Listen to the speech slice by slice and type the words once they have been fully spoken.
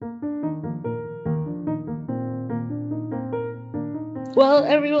Well,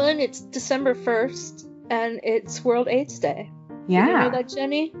 everyone, it's December 1st, and it's World AIDS Day. Yeah. Did you know that,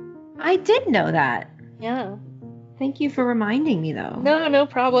 Jenny? I did know that. Yeah. Thank you for reminding me, though. No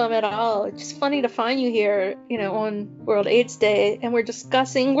problem at all. It's just funny to find you here, on World AIDS Day, and we're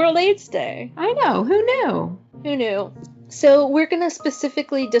discussing World AIDS Day. I know. Who knew? Who knew? So we're going to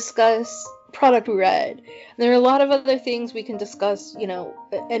specifically discuss Product Red. There are a lot of other things we can discuss,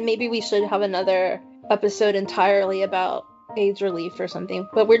 and maybe we should have another episode entirely about AIDS relief or something,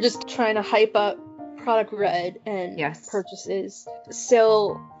 but we're just trying to hype up Product Red and purchases.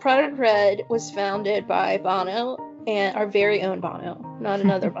 So Product Red was founded by Bono, and our very own Bono, not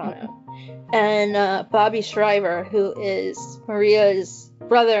another Bono, and Bobby Shriver, who is Maria's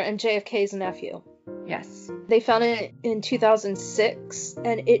brother and JFK's nephew. Yes. They founded it in 2006,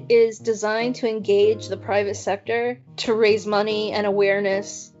 and it is designed to engage the private sector to raise money and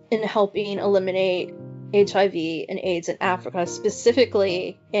awareness in helping eliminate HIV and AIDS in Africa,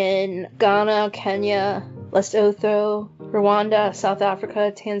 specifically in Ghana, Kenya, Lesotho, Rwanda, South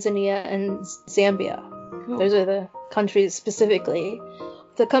Africa, Tanzania, and Zambia. Cool. Those are the countries specifically.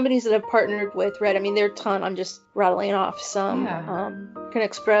 The companies that have partnered with Red, there are a ton. I'm just rattling off some. American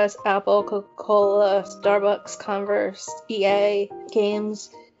Express, Apple, Coca-Cola, Starbucks, Converse, EA, Games,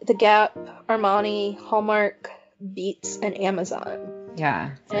 The Gap, Armani, Hallmark, Beats, and Amazon.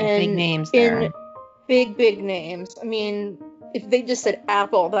 Yeah, big names there. Big names. If they just said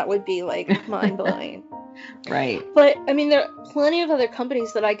Apple, that would be like mind-blowing. Right. But there are plenty of other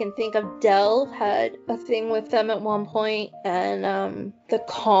companies that I can think of. Dell had a thing with them at one point, and the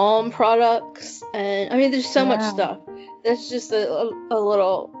Calm products, and there's so much stuff. That's just a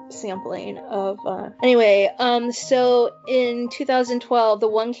little sampling of anyway. So in 2012, the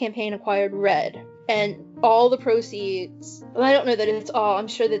One campaign acquired Red, and all the proceeds, well, I don't know that it's all, I'm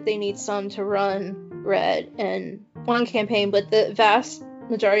sure that they need some to run Red and One campaign, but the vast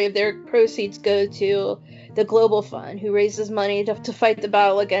majority of their proceeds go to the Global Fund, who raises money to fight the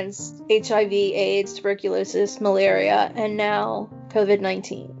battle against HIV, AIDS, tuberculosis, malaria, and now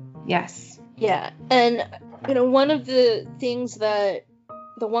COVID-19. Yes. Yeah. And, one of the things that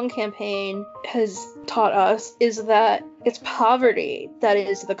the One campaign has taught us is that it's poverty that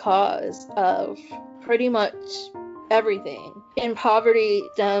is the cause of pretty much everything. In poverty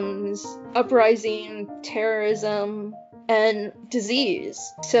stems uprising, terrorism, and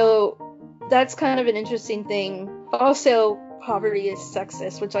disease. So that's kind of an interesting thing. Also, poverty is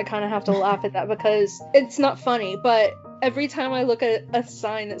sexist, which I kind of have to laugh at that because it's not funny, but every time I look at a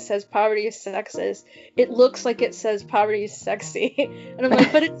sign that says poverty is sexist, it looks like it says poverty is sexy. And I'm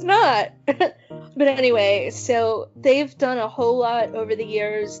like, but it's not. But anyway, so they've done a whole lot over the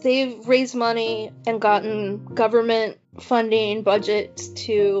years. They've raised money and gotten government funding budgets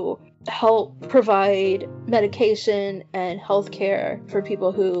to help provide medication and healthcare for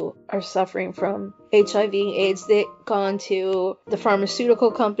people who are suffering from HIV, AIDS. They've gone to the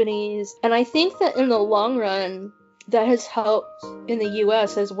pharmaceutical companies. And I think that in the long run, that has helped in the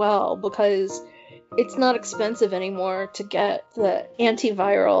US as well, because it's not expensive anymore to get the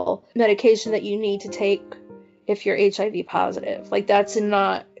antiviral medication that you need to take if you're HIV positive. Like, that's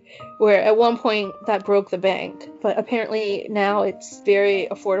not where at one point that broke the bank, but apparently now it's very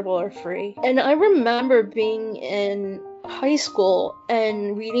affordable or free. And I remember being in high school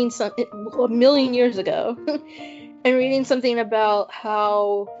and reading a million years ago and reading something about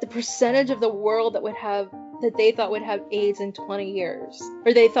how the percentage of the world that they thought would have AIDS in 20 years,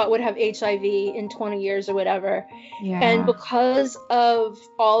 or they thought would have HIV in 20 years or whatever. Yeah. And because of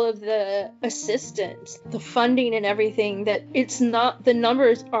all of the assistance, the funding and everything, that it's not, the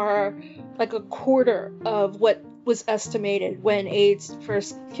numbers are like a quarter of what was estimated when AIDS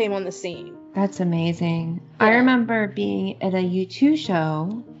first came on the scene. That's amazing. Yeah. I remember being at a U2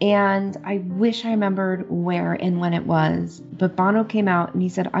 show, and I wish I remembered where and when it was, but Bono came out and he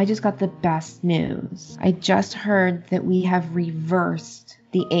said, I just got the best news. I just heard that we have reversed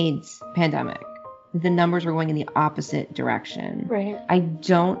the AIDS pandemic. The numbers were going in the opposite direction. Right. I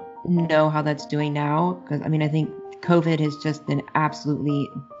don't know how that's doing now, because I think COVID has just been absolutely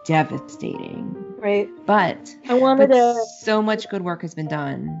devastating. Right. But so much good work has been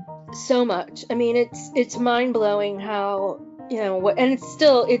done. So much. It's mind-blowing how, and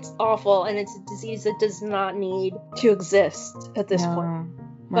it's awful, and it's a disease that does not need to exist at this point.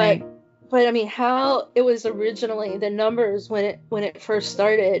 Right. But how it was originally, the numbers when it first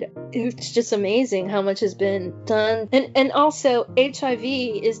started, it's just amazing how much has been done. And also, HIV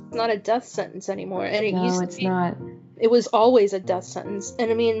is not a death sentence anymore, and it used to be. No, it's not. It was always a death sentence.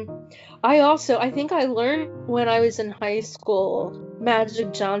 And I think I learned when I was in high school,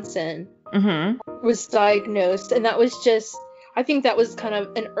 Magic Johnson was diagnosed, and that was just, I think that was kind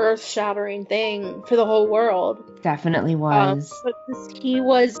of an earth-shattering thing for the whole world. Definitely was. But he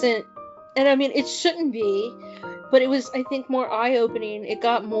wasn't, and I mean, it shouldn't be, but it was, I think, more eye-opening. It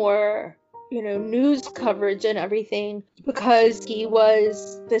got more, news coverage and everything because he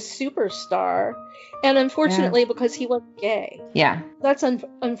was this superstar. And unfortunately, because he was gay. Yeah. That's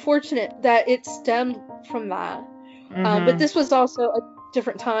unfortunate that it stemmed from that. But this was also a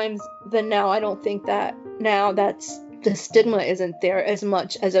different times than now. I don't think that now the stigma isn't there as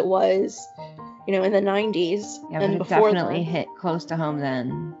much as it was, in the 90s and before. It definitely hit close to home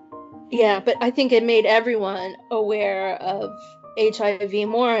then. Yeah, but I think it made everyone aware of HIV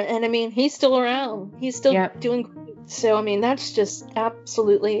more. And I mean, he's still around. He's still doing great. So, I mean, that's just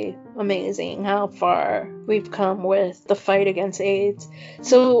absolutely amazing how far we've come with the fight against AIDS.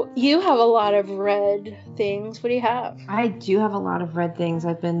 So you have a lot of red things. What do you have? I do have a lot of red things.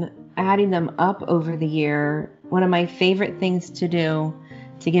 I've been adding them up over the year. One of my favorite things to do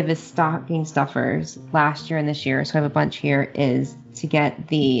to give as stocking stuffers last year and this year, so I have a bunch here, is to get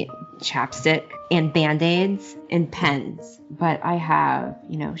the chapstick and Band-Aids and pens. But I have,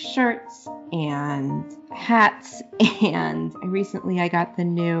 shirts and hats, and recently I got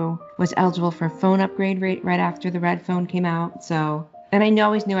was eligible for a phone upgrade right after the red phone came out. So, and I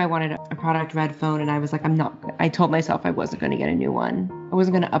always knew I wanted a product red phone, and I was like, I told myself I wasn't going to get a new one. I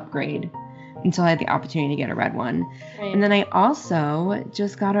wasn't going to upgrade until I had the opportunity to get a red one. Right. And then I also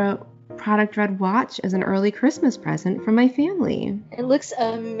just got a product red watch as an early Christmas present from my family. It looks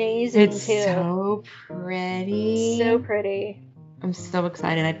amazing too. It's so pretty. So pretty. I'm so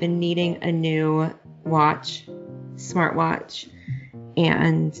excited. I've been needing a new watch, smartwatch,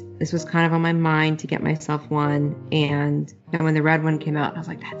 and this was kind of on my mind to get myself one. And then when the red one came out, I was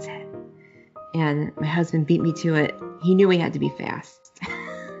like, that's it. And my husband beat me to it. He knew he had to be fast.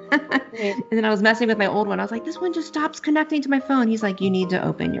 And then I was messing with my old one. I was like, this one just stops connecting to my phone. He's like, you need to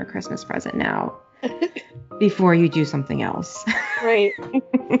open your Christmas present now before you do something else. Right.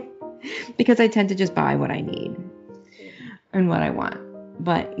 Because I tend to just buy what I need and what I want.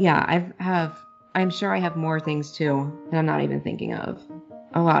 But yeah, I'm sure I have more things too that I'm not even thinking of.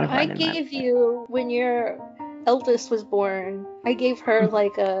 A lot of red. I gave you, when your eldest was born, I gave her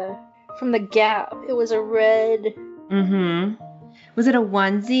from the Gap. It was a red. Mm-hmm. Was it a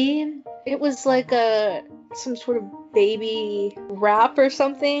onesie? It was like some sort of baby wrap or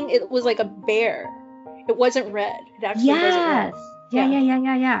something. It was like a bear. It wasn't red. It actually wasn't red.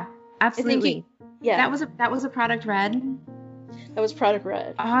 Yeah. Absolutely. That was a product red. That was product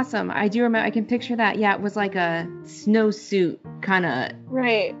red. Awesome. I do remember. I can picture that. Yeah, it was like a snowsuit kind of.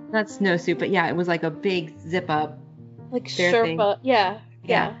 Right. Not snowsuit, but yeah, it was like a big zip up. Like Sherpa.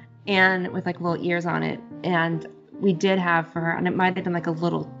 Yeah. And with like little ears on it. And we did have for her, and it might have been like a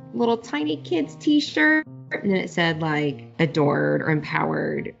little tiny kid's t-shirt, and then it said like adored or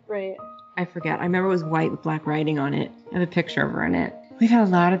empowered. Right. I forget. I remember it was white with black writing on it. I have a picture of her in it. We've had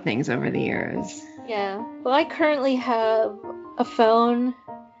a lot of things over the years. Yeah. Well, I currently have a phone.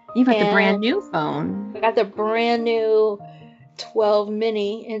 You've got the brand new phone. I got the brand new 12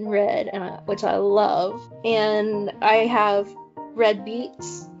 mini in red, which I love. And I have red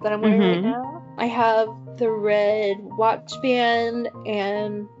Beats that I'm wearing right now. I have the red watch band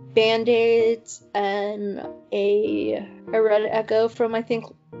and Band-Aids and a red Echo from, I think,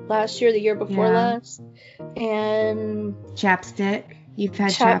 last year, the year before last. And chapstick. You've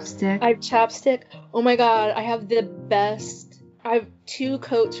had chapstick. I have chapstick. Oh my god, I have the best. I have 2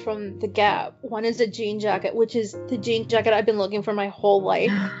 coats from the Gap. One is a jean jacket, which is the jean jacket I've been looking for my whole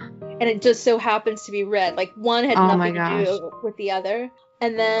life. And it just so happens to be red. Like, one had nothing to do with the other.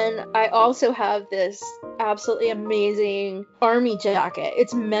 And then I also have this absolutely amazing army jacket.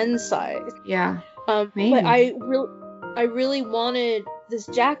 It's men's size. Yeah. But I really wanted this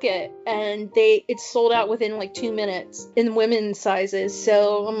jacket, and it sold out within like 2 minutes in women's sizes.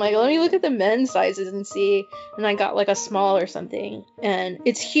 So I'm like, let me look at the men's sizes and see. And I got like a small or something, and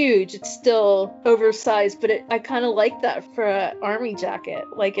it's huge. It's still oversized, but I kind of like that for an army jacket.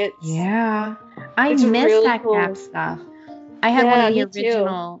 Like it's I miss really that cool. Gap stuff. I had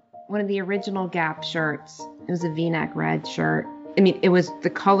one of the original Gap shirts. It was a V-neck red shirt. I mean, it was the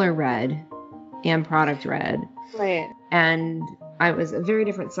color red and product red. Right. And I was a very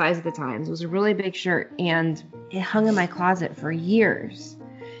different size at the time. It was a really big shirt, and it hung in my closet for years.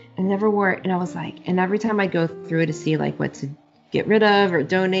 I never wore it, and I was like, and every time I go through to see like what to get rid of or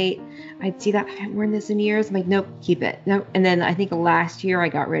donate, I'd see that I haven't worn this in years. I'm like, nope, keep it. Nope. And then I think last year I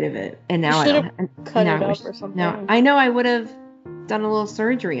got rid of it, and now I don't. Cut it up or something. No, I know I would have done a little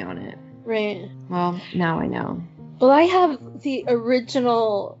surgery on it. Right. Well, now I know. Well, I have the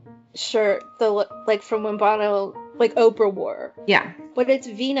original shirt, like from when Bono like Oprah wore. Yeah. But it's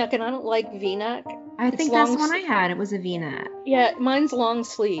V-neck, and I don't like V-neck. I think that's the one I had. It was a V-neck. Yeah, mine's long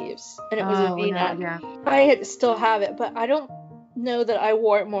sleeves, and it was a V-neck. No, yeah. I still have it, but I don't know that I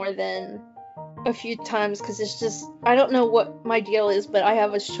wore it more than a few times, because it's just, I don't know what my deal is, but I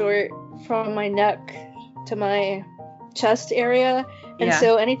have a short from my neck to my chest area, and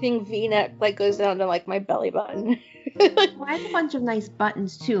so anything V-neck like goes down to like my belly button. Well, I have a bunch of nice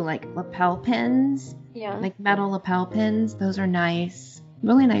buttons too, like lapel pins. Yeah. Like metal lapel pins. Those are nice.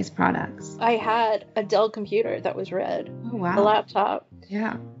 Really nice products. I had a Dell computer that was red. Oh, wow. A laptop.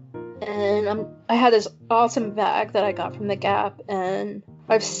 Yeah. And I had this awesome bag that I got from the Gap, and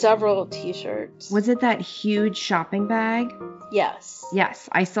I have several t-shirts. Was it that huge shopping bag? Yes. Yes,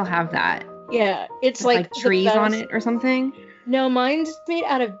 I still have that. Yeah, it's With, like trees on it or something? No, mine's made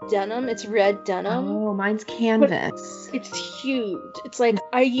out of denim. It's red denim. Oh, mine's canvas. But it's huge. It's like,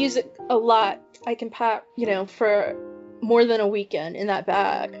 I use it a lot. I can pack, for more than a weekend in that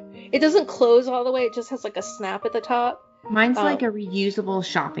bag. It doesn't close all the way. It just has like a snap at the top. Mine's like a reusable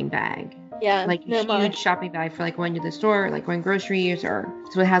shopping bag. Yeah. Like a huge shopping bag for like going to the store, like going groceries, or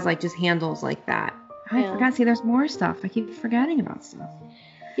so it has like just handles like that. I forgot. See, there's more stuff. I keep forgetting about stuff.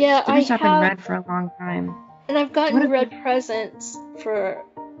 Yeah, I've been shopping red for a long time. And I've gotten red presents for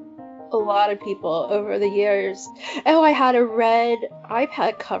a lot of people over the years. Oh, I had a red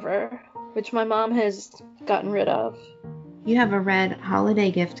iPad cover, which my mom has gotten rid of. You have a red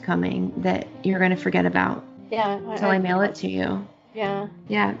holiday gift coming that you're going to forget about. Yeah. Until I mail it to you. Yeah.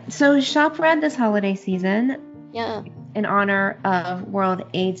 Yeah. So shop red this holiday season. Yeah. In honor of World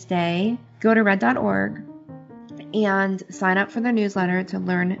AIDS Day. Go to red.org and sign up for their newsletter to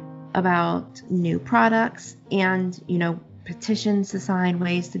learn about new products and, petitions to sign,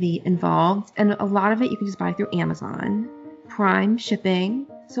 ways to be involved. And a lot of it you can just buy through Amazon. Prime shipping.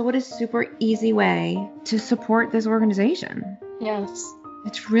 So what a super easy way to support this organization. Yes.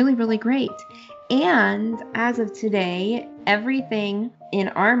 It's really, really great. And as of today, everything in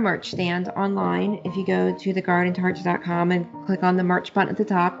our merch stand online, if you go to thegardentarts.com and click on the merch button at the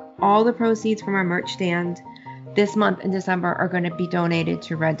top, all the proceeds from our merch stand this month in December are going to be donated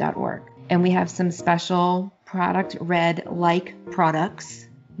to red.org. And we have some special product red-like products,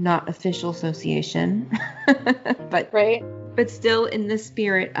 not official association, but still in the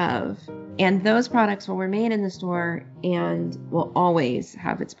spirit of. And those products will remain in the store and will always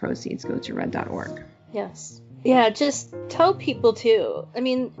have its proceeds go to red.org. Yes. Yeah, just tell people too. I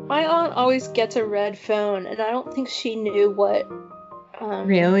mean, my aunt always gets a red phone, and I don't think she knew what.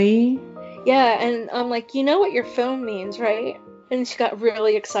 Really? Yeah, and I'm like, you know what your phone means, right? And she got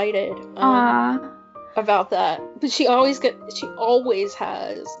really excited about that. But she always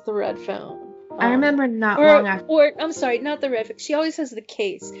has the red phone. I remember long after. Or, I'm sorry, not the red phone. She always has the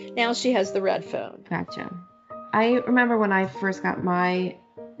case. Now she has the red phone. Gotcha. I remember when I first got my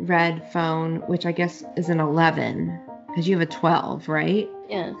red phone, which I guess is an 11, because you have a 12, right?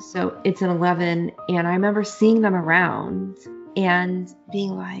 Yeah. So it's an 11, and I remember seeing them around and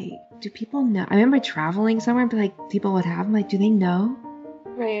being like, do people know? I remember traveling somewhere and be like, people would have them. Like, do they know?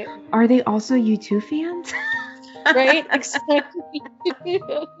 Right. Are they also U2 fans? Right? Exactly.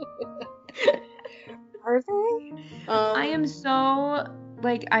 Are they? I am so,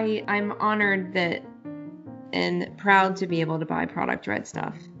 I'm honored that and proud to be able to buy Product Red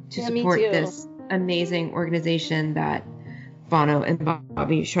stuff to support this amazing organization that Bono and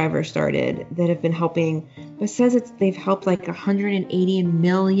Bobby Shriver started that have been helping. It says they've helped like 180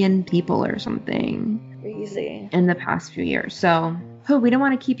 million people or something. Crazy. In the past few years. So, we don't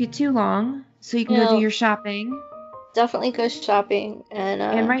want to keep you too long, so you can go do your shopping. Definitely go shopping,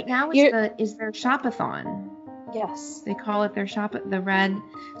 and right now is their shopathon. Yes. They call it the red.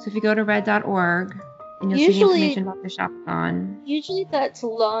 So if you go to red.org and you'll see the information about the shopathon. Usually that's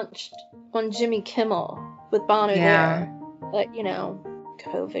launched on Jimmy Kimmel with Bono there. But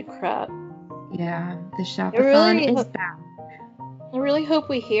COVID crap. Yeah, the shopathon is back. I really hope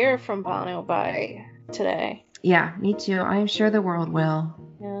we hear from Bono by today. Yeah, me too. I am sure the world will.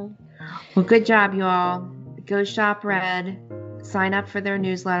 Yeah. Well, good job, you all. Go shop Red. Sign up for their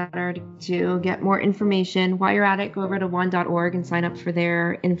newsletter to get more information. While you're at it, go over to one.org and sign up for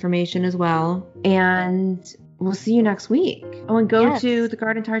their information as well. And we'll see you next week. Oh, and go to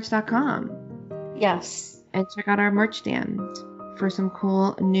thegardentarts.com. Yes. And check out our merch stand for some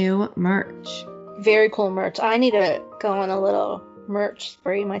cool new merch. Very cool merch. I need to go on a little merch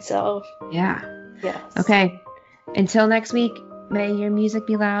spree myself. Yeah. Yes. Okay. Until next week, may your music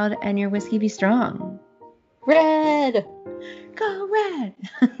be loud and your whiskey be strong. Red! Go Red!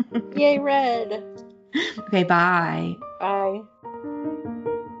 Yay, Red! Okay, bye. Bye.